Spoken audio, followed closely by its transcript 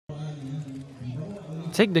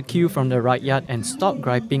Take the cue from the Rakyat and stop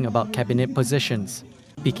griping about cabinet positions.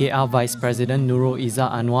 PKR Vice President Nurul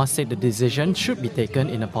Izzah Anwar said the decision should be taken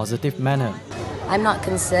in a positive manner. I'm not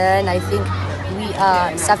concerned. I think we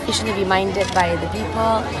are sufficiently reminded by the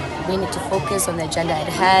people. We need to focus on the agenda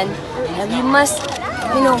at hand, and we must,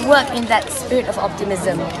 work in that spirit of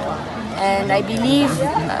optimism. And I believe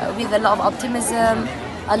with a lot of optimism,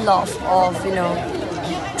 a lot of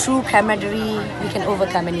true camaraderie, we can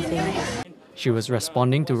overcome anything. She was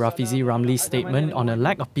responding to Rafizi Ramli's statement on a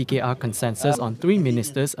lack of PKR consensus on 3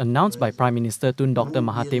 ministers announced by Prime Minister Tun Dr.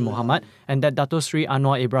 Mahathir Mohamad, and that Dato Sri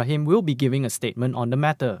Anwar Ibrahim will be giving a statement on the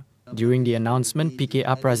matter. During the announcement,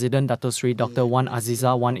 PKR President Dato Sri Dr. Wan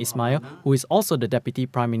Azizah Wan Ismail, who is also the Deputy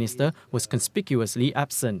Prime Minister, was conspicuously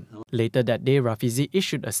absent. Later that day, Rafizi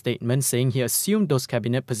issued a statement saying he assumed those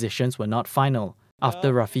cabinet positions were not final.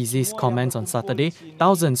 After Rafizi's comments on Saturday,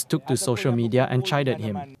 thousands took to social media and chided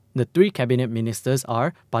him. The 3 cabinet ministers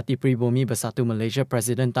are Parti Pribumi Bersatu Malaysia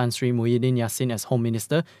President Tan Sri Muhyiddin Yassin as Home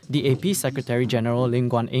Minister, DAP Secretary General Lim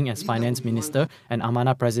Guan Eng as Finance Minister, and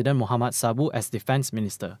Amanah President Muhammad Sabu as Defence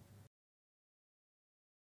Minister.